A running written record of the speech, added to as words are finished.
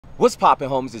What's poppin',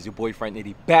 homies? It's your boyfriend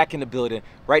Nitty back in the building.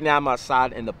 Right now I'm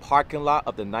outside in the parking lot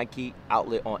of the Nike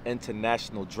outlet on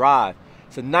International Drive.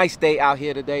 It's a nice day out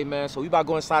here today, man. So we about to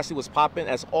go inside, see what's poppin'.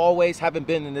 As always, haven't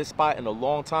been in this spot in a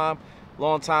long time.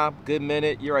 Good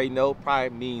minute. You already know,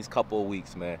 probably means couple of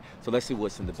weeks, man. So let's see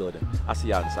what's in the building. I'll see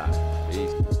y'all inside.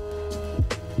 Peace.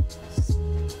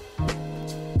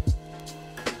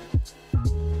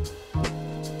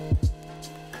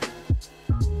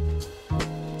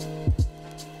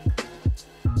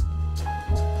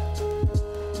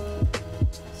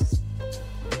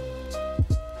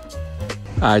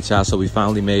 All right, y'all, so we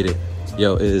finally made it.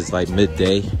 Yo, it is like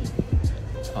midday.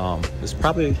 It's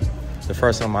probably the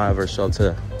first time I ever show up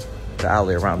to the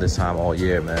outlet around this time all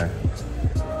year, man.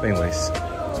 But anyways,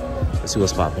 let's see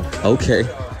what's popping. Okay,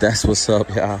 that's what's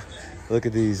up, y'all. Look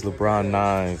at these Lebron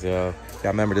 9s, yo. Y'all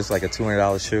remember this is like a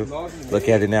 $200 shoe? Look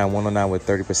at it now, 109 with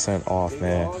 30% off,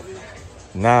 man.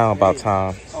 Now about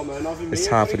time. It's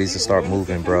time for these to start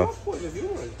moving, bro.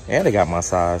 And they got my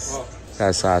size. Got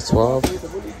a size 12.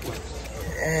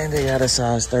 And they got a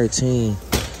size 13.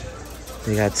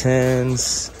 They got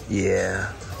 10s.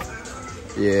 Yeah.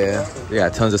 They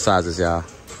got tons of sizes, y'all.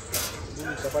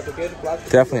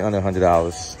 Definitely under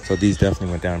 $100. So these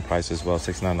definitely went down in price as well.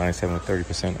 $69.97 with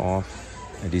 30%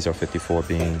 off. And these are 54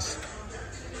 beans.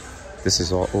 This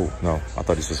is all, oh no, I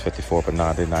thought this was 54, but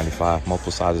nah, they're 95.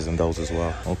 Multiple sizes in those as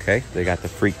well. Okay, they got the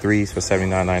Freak 3s for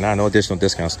 $79.99. No additional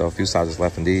discount stuff. A few sizes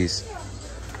left in these.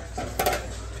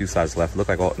 Few sizes left. Look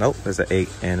like, oh nope, there's an 8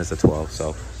 and there's a 12,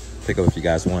 so pick up if you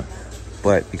guys want,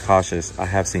 but be cautious. I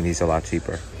have seen these a lot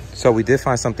cheaper. So we did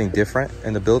find something different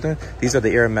in the building. These are the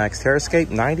Air Max Terrascape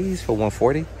 90s for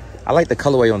 $140. I like the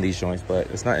colorway on these joints, but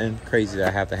it's nothing crazy that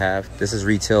I have to have. This is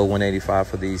retail $185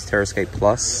 for these Terrascape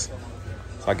Plus,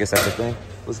 so I guess that's the thing.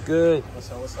 What's good?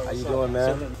 How you doing,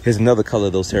 man? Here's another color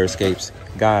of those Terrascapes.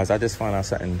 Guys, I just found out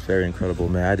something very incredible,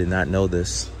 man. I did not know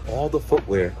this. All the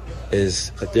footwear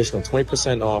is additional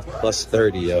 20% off plus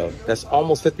 30, yo. That's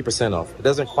almost 50% off. It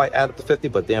doesn't quite add up to 50,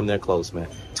 but damn near close, man.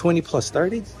 20 plus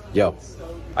 30? Yo,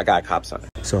 I got cop something.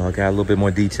 So I got a little bit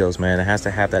more details, man. It has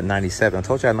to have that 97. I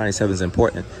told you that 97 is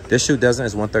important. This shoe doesn't.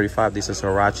 It's 135. These are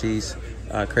Sorachi's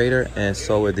Crater, and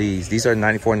so are these. These are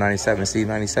 94, 97, Steve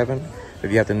 97.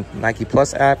 If you have the Nike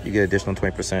Plus app, you get additional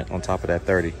 20% on top of that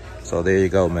 30. So there you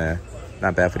go, man.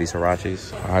 Not bad for these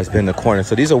Hirachis. All right, it's been in the corner.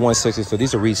 So these are 160. So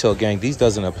these are retail, gang. These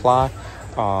doesn't apply.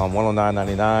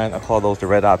 $109.99. I call those the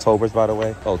Red Octobers, by the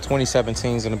way. Oh,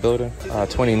 2017s in the building.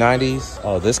 2090s.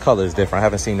 Oh, this color is different. I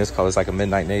haven't seen this color. It's like a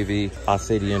midnight navy,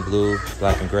 obsidian blue,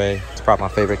 black and gray. It's probably my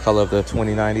favorite color of the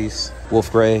 2090s.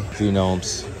 Wolf gray,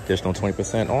 Genomes. Additional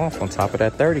 20% off on top of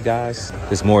that 30, guys.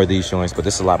 There's more of these joints, but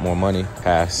this is a lot more money.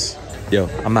 Pass. Yo,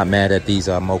 I'm not mad at these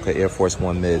Mocha Air Force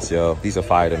One mids, yo. These are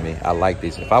fire to me. I like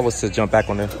these. If I was to jump back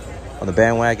on the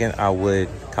bandwagon, I would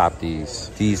cop these.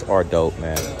 These are dope,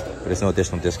 man. But there's no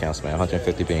additional discounts, man.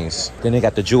 150 beans. Then they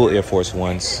got the Jewel Air Force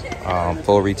Ones,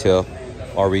 full retail,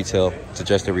 or retail,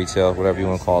 suggested retail, whatever you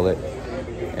want to call it.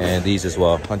 And these as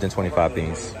well, 125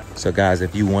 beans. So guys,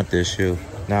 if you want this shoe,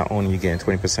 not only are you getting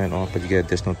 20% off, but you get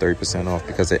additional 30% off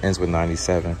because it ends with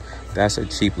 97. That's a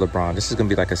cheap Lebron. This is gonna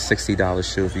be like a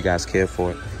 $60 shoe if you guys care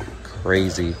for it.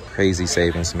 Crazy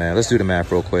savings, man. Let's do the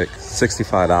math real quick.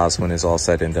 $65 when it's all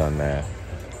said and done, man.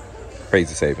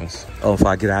 Crazy savings. Oh, if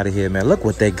I get out of here, man, look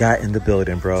what they got in the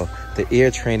building, bro. The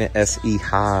Air Trainer SE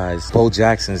Highs. Bo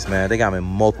Jacksons, man. They got them in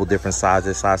multiple different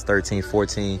sizes. Size 13,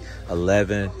 14,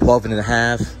 11, 12 and a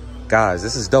half. Guys,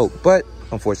 this is dope, but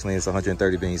unfortunately, it's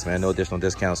 130 beans, man. No additional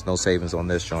discounts, no savings on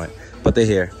this joint. But they're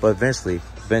here. But eventually,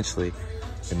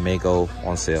 it may go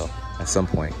on sale at some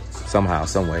point, somehow,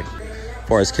 some way. As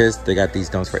far as kids, they got these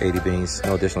dunks for 80 beans,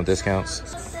 no additional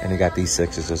discounts. And they got these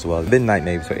 6s as well. Midnight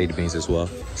Navy for 80 beans as well.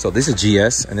 So this is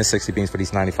GS, and this 60 beans for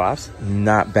these 95s.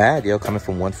 Not bad, yo, coming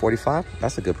from 145.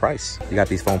 That's a good price. You got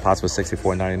these foam pots for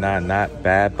 $64.99. Not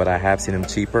bad, but I have seen them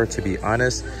cheaper, to be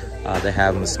honest. They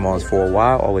have them as small as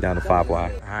 4Y all the way down to 5Y. All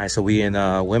right, so we in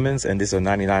women's, and these are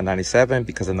 $99.97.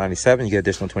 Because of 97, you get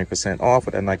additional 20% off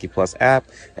with that Nike Plus app,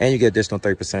 and you get additional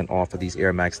 30% off of these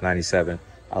Air Max 97.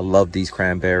 I love these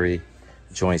cranberry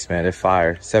joints, man. They're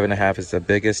fire. 7.5 is the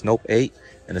biggest. Nope, 8.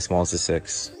 And the smallest is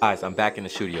 6. Guys, I'm back in the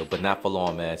studio, but not for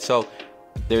long, man. So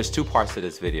there's two parts to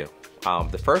this video.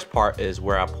 The first part is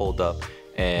where I pulled up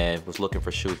and was looking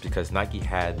for shoes because Nike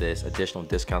had this additional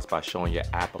discounts by showing your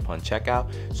app upon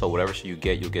checkout. So whatever shoe you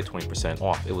get, you'll get 20%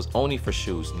 off. It was only for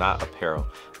shoes, not apparel.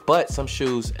 But some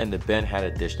shoes in the bin had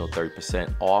additional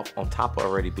 30% off on top of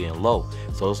already being low.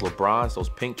 So those Lebrons, those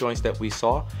pink joints that we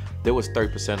saw, there was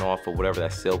 30% off for whatever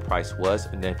that sale price was.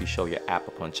 And then if you show your app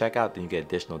upon checkout, then you get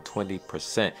additional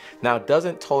 20%. Now it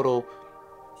doesn't total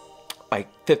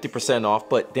like 50% off,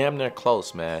 but damn near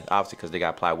close, man. Obviously, because they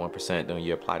got applied 1%, then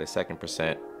you apply the second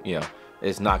percent, you know,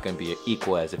 it's not going to be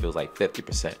equal as if it was like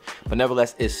 50%. But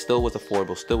nevertheless, it still was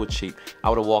affordable, still was cheap. I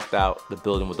would have walked out the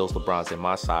building with those LeBrons in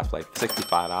my size for like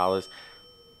 $65.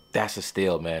 That's a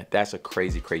steal, man. That's a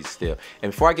crazy, crazy steal.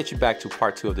 And before I get you back to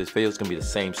part 2 of this video, it's going to be the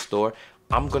same store.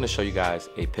 I'm going to show you guys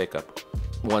a pickup.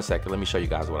 1 second, let me show you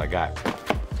guys what I got.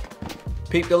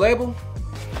 Peep the label.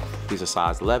 These are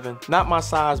size 11. Not my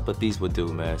size, but these would do,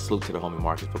 man. Salute to the homie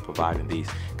Marcus for providing these,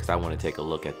 because I want to take a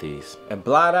look at these. And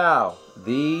blah,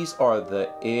 these are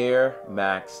the Air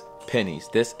Max pennies.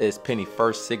 This is Penny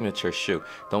first signature shoe.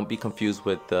 Don't be confused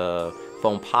with the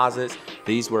Foamposites.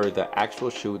 These were the actual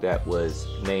shoe that was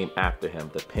named after him,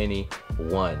 the Penny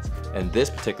ones. And this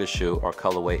particular shoe or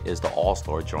colorway is the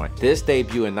All-Star joint. This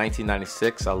debuted in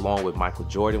 1996 along with Michael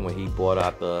Jordan when he bought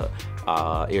out the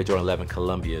Air Jordan 11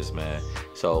 Columbias, man.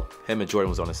 So him and Jordan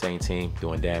was on the same team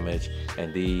doing damage,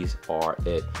 and these are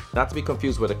it. Not to be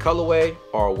confused with a colorway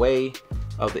or a way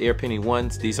of the Air Penny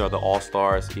ones. These are the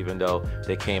All-Stars, even though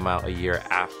they came out a year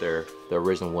after the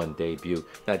original one debut.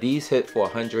 Now these hit for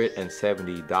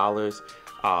 $170.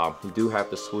 You do have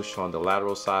the swoosh on the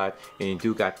lateral side, and you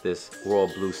do got this royal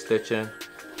blue stitching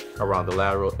around the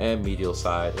lateral and medial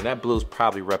side, and that blue is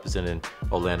probably representing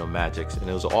Orlando Magic's, and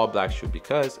it was an all black shoe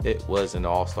because it was an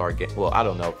all-star game. Well, I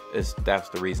don't know if that's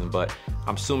the reason, but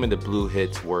I'm assuming the blue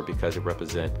hits were because it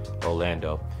represent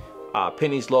Orlando.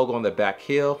 Penny's logo on the back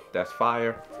heel, that's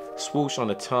fire. Swoosh on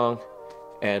the tongue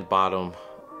and bottom,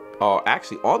 or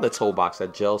actually on the toe box,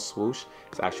 that gel swoosh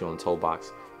is actually on the toe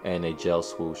box, and a gel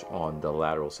swoosh on the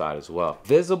lateral side as well.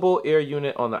 Visible air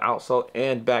unit on the outsole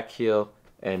and back heel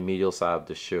and medial side of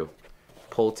the shoe.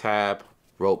 Pull tab,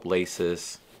 rope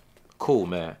laces. Cool,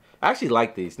 man. I actually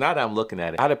like these. Now that I'm looking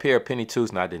at it, I had a pair of Penny 2s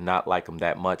and I did not like them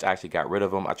that much. I actually got rid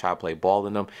of them. I tried to play ball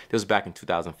in them. This was back in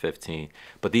 2015.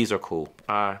 But these are cool.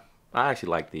 I actually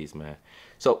like these, man.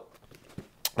 So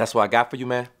that's what I got for you,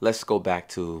 man. Let's go back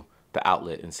to the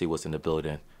outlet and see what's in the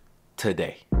building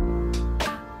today.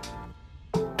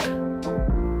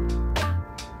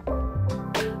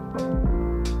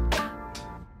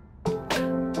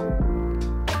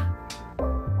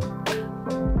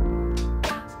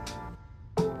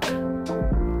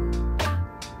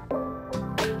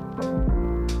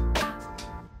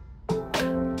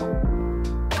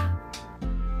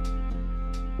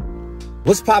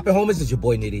 What's poppin', homies? It's your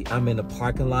boy Nitty. I'm in the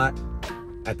parking lot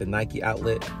at the Nike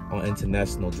outlet on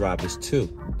International Drive. There's two.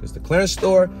 There's the clearance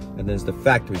store and then there's the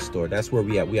factory store. That's where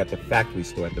we at. We at the factory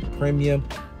store at the premium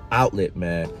outlet,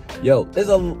 man. Yo, there's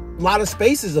a lot of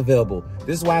spaces available.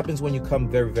 This is what happens when you come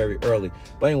very, very early.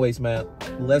 But anyways, man,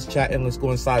 let's chat and let's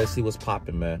go inside and see what's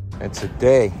poppin', man. And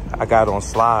today I got on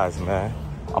slides, man.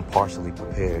 I'm partially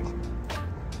prepared.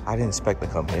 I didn't expect to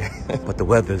come here, but the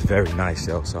weather is very nice,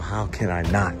 yo. So how can I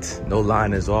not? No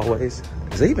line as always.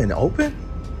 Is it even open?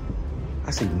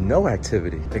 I see no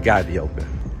activity. It gotta be open.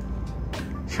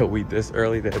 Yo, we this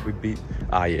early that we beat.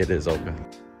 Ah, yeah, it is open.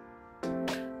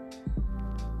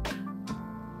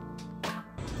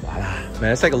 Man,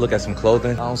 let's take a look at some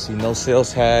clothing. I don't see no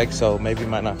sales tag, so maybe we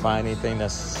might not find anything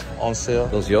that's on sale.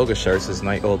 Those yoga shirts is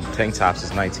tank tops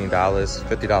is $19,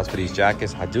 $50 for these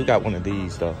jackets. I do got one of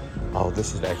these though. Oh,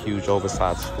 this is that huge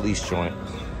oversized fleece joint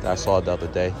that I saw the other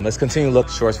day. Let's continue to look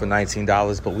shorts for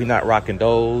 $19, but we're not rocking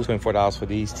those. $24 for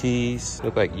these tees.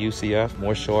 Look like UCF,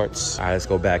 more shorts. All right, let's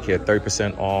go back here.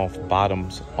 30% off,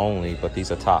 bottoms only, but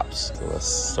these are tops. So let's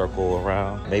circle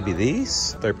around. Maybe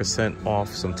these? 30% off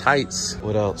some tights.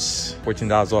 What else?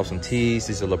 $14 off some tees.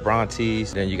 These are LeBron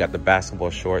tees. Then you got the basketball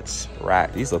shorts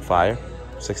rack. These look fire.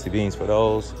 60 beans for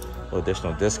those.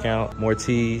 Additional discount. More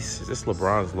tees. Is this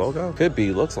LeBron's logo? Could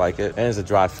be. Looks like it. And it's a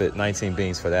dry fit. 19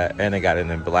 beans for that. And they got it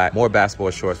in black. More basketball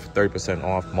shorts for 30%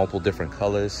 off. Multiple different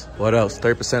colors. What else?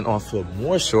 30% off for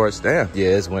more shorts. Damn. Yeah,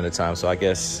 it's wintertime, so I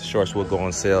guess shorts will go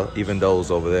on sale. Even those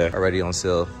over there already on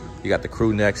sale. You got the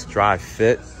crew necks dry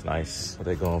fit. Nice. What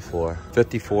are they going for?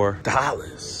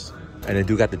 $54. And they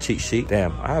do got the cheat sheet.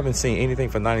 Damn, I haven't seen anything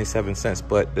for 97 cents,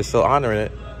 but they're still honoring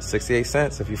it. 68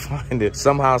 cents if you find it.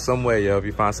 Somehow, some way, yo, if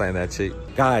you find something that cheap.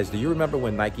 Guys, do you remember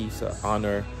when Nike used to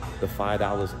honor the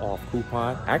 $5 off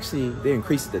coupon? Actually, they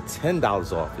increased it to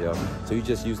 $10 off, yo. So you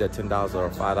just use that $10 or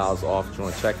 $5 off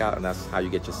during checkout, and that's how you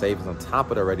get your savings on top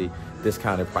of the already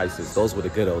discounted prices. Those were the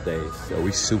good old days. So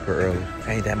we super early.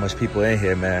 Ain't that much people in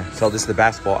here, man. So this is the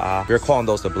basketball aisle. We're calling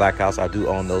those the blackouts. I do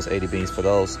own those 80 beans for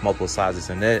those. Multiple sizes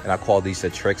in it. And I call these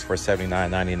the tricks for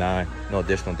 $79.99. No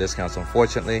additional discounts,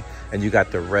 unfortunately. And you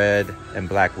got the red and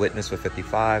black witness for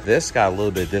 $55. This got a little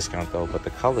bit of discount though, but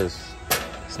the colors,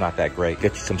 it's not that great.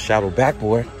 Get you some shadow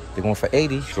backboard. They're going for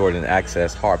 80. Jordan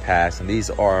Access, hard pass. And these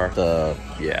are the,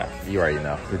 yeah, you already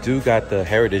know. The dude got the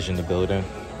Heritage in the building.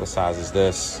 What size is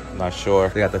this? I'm not sure.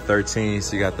 They got the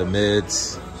 13s, you got the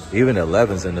mids, even the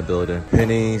 11s in the building.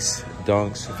 Pennies,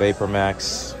 dunks, Vapor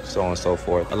Max, so on and so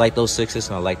forth. I like those 6s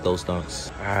and I like those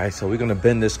dunks. All right, so we're gonna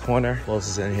bend this corner. What else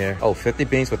is in here? Oh, 50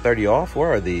 beans with 30 off.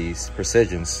 Where are these?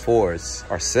 Precisions, 4s,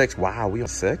 or 6. Wow, we on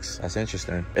 6? That's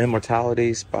interesting.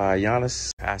 Immortalities by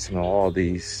Giannis. Passing on all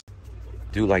these.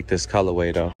 Do like this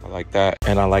colorway though. I like that.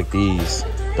 And I like these.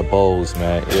 The bows,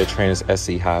 man. Air Trainers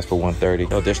SC highs for 130.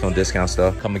 No additional discount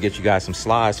stuff. Come and get you guys some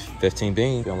slides. 15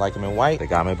 beans. If you don't like them in white, they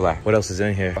got them in black. What else is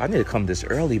in here? I need to come this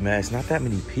early, man. It's not that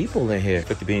many people in here.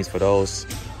 50 beans for those.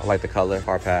 I like the color.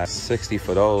 Hard pass. 60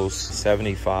 for those.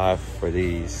 75 for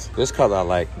these. This color I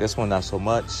like. This one not so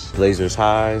much. Blazers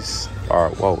highs.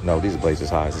 Or, whoa, no, these are Blazers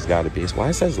highs. It's gotta be. Why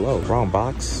it says low? Wrong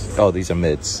box. Oh, these are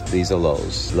mids. These are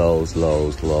lows. Lows,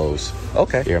 lows, lows.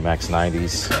 Okay. Air Max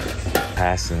 90s.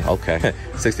 Passing. Okay.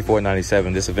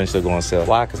 64.97. This eventually go on sale.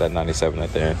 Why? Because at 97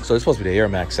 at the end. So it's supposed to be the Air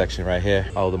Max section right here.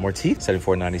 Oh, the Mortif,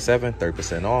 74.97,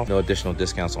 30% off. No additional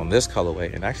discounts on this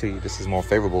colorway. And actually, this is more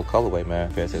favorable colorway, man,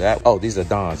 compared to that. Oh, these are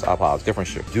Dons. I apologize. Different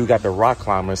shoe. You got the Rock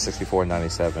Climber,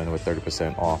 64.97 with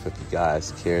 30% off if you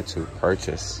guys care to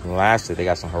purchase. And lastly, they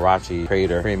got some Huarache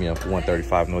Trader Premium for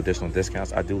 135. No additional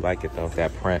discounts. I do like it though,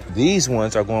 that print. These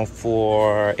ones are going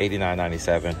for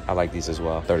 89.97. I like these as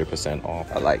well. 30%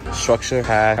 off. I like structure.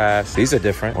 Pass. These are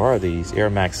different. What are these? Air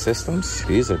Max systems.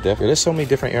 These are different. There's so many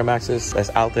different Air Maxes that's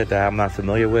out there that I'm not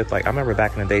familiar with. Like I remember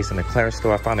back in the days in the clearance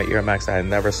store, I found an Air Max that I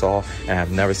never saw and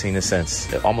I've never seen it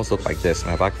since. It almost looked like this.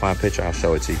 Now if I can find a picture, I'll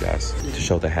show it to you guys. To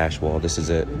show the hash wall. This is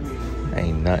it.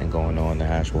 Ain't nothing going on in the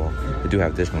hash wall. They do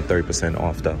have additional 30%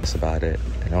 off though. That's about it.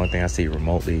 And the only thing I see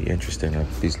remotely interesting are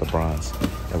these Lebrons.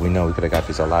 And we know we could have got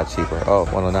these a lot cheaper. Oh,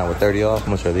 109 with 30 off.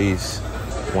 How much are these?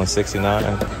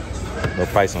 169. No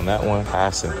price on that one.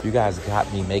 Passing. You guys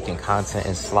got me making content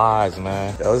in slides,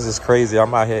 man. Yo, this is crazy.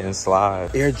 I'm out here in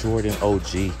slides. Air Jordan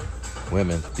OG.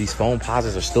 Women. These foam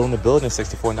posits are still in the building,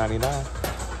 $64.99.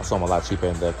 I saw them a lot cheaper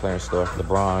in the clearance store. The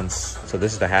bronze. So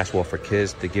this is the hash wall for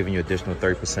kids. They're giving you additional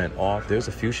 30% off. There's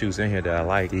a few shoes in here that I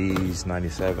like. These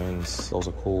 97s. Those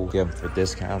are cool. Get them for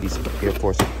discount. These Air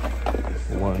Force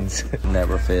Ones.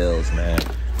 Never fails, man.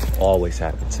 Always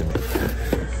happen to me.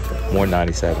 More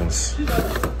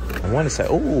 97s. I want to say,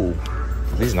 ooh,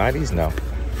 these 90s? No.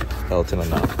 Hilton or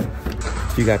no.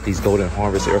 You got these Golden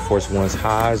Harvest Air Force Ones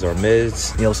highs or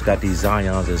mids. You also got these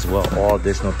Zions as well. All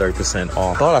additional 30%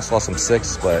 off. Thought I saw some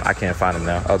 6s, but I can't find them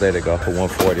now. Oh, there they go. For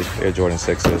 140. Air Jordan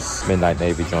 6s. Midnight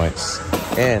Navy joints.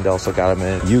 And also got them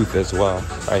in youth as well.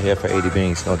 Right here for 80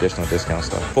 beans. No additional discount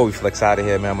stuff. Before we flex out of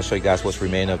here, man, I'm going to show you guys what's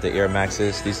remaining of the Air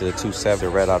Maxes. These are the 2.7, the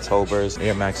Red Octobers.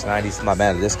 Air Max 90s. My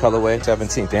man, this colorway,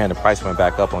 17th. Damn, the price went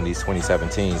back up on these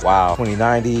 2017s. Wow.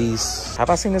 2090s. Have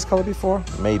I seen this color before?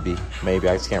 Maybe. Maybe.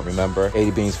 I just can't remember.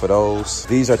 80 beans for those.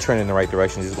 These are trending in the right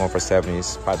direction. These are going for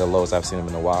 70s. Probably the lowest I've seen them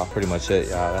in a while. Pretty much it,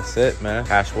 y'all. That's it, man.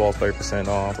 Hash wall, 30%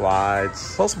 off. Slides.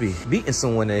 Supposed to be beating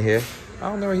someone in here. I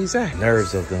don't know where he's at.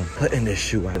 Nerves of them putting this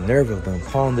shoe out. The nerve of them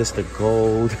calling this the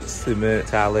gold cement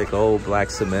metallic, gold black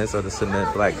cements or the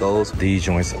cement black golds. These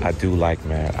joints I do like,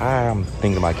 man. I'm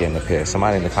thinking about getting a pair.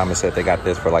 Somebody in the comments said they got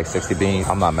this for like 60 beans.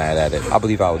 I'm not mad at it. I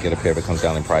believe I would get a pair if it comes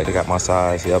down in price. They got my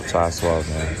size, the up size swells,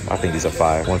 man. I think these are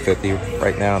fire. 150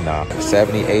 right now? Nah.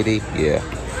 70, 80,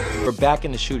 yeah. We're back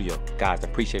in the studio. Guys, I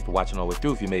appreciate for watching all the way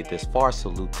through. If you made it this far,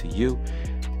 salute to you.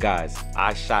 Guys,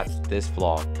 I shot this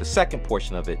vlog, the second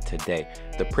portion of it today.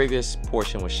 The previous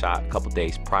portion was shot a couple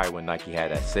days prior when Nike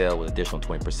had that sale with additional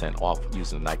 20% off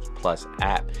using the Nike Plus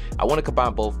app. I want to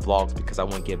combine both vlogs because I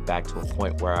want to get back to a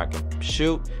point where I can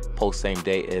shoot, post same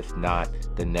day, if not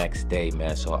the next day,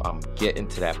 man. So I'm getting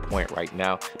to that point right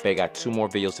now. But I got 2 more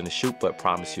videos in the shoot, but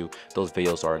promise you those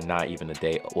videos are not even a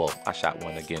day. Well, I shot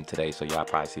one again today, so y'all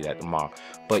probably see that tomorrow.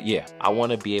 But yeah, I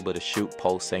want to be able to shoot,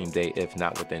 post same day, if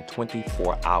not within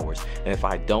 24 hours. And if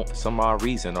I don't, for some odd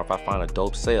reason, or if I find a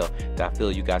dope sale that I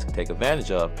feel you guys can take advantage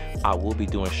of, I will be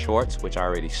doing shorts, which I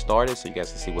already started, so you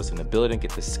guys can see what's in the building,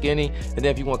 get the skinny. And then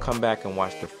if you want to come back and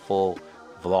watch the full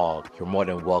vlog, you're more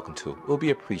than welcome to. We'll be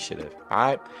appreciative.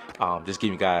 All right, just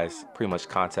giving you guys pretty much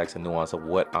context and nuance of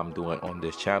what I'm doing on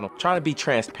this channel, trying to be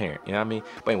transparent, you know what I mean?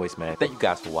 But anyways, man, thank you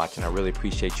guys for watching. I really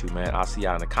appreciate you, man. I'll see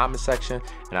y'all in the comment section,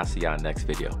 and I'll see y'all in the next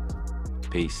video.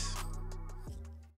 Peace.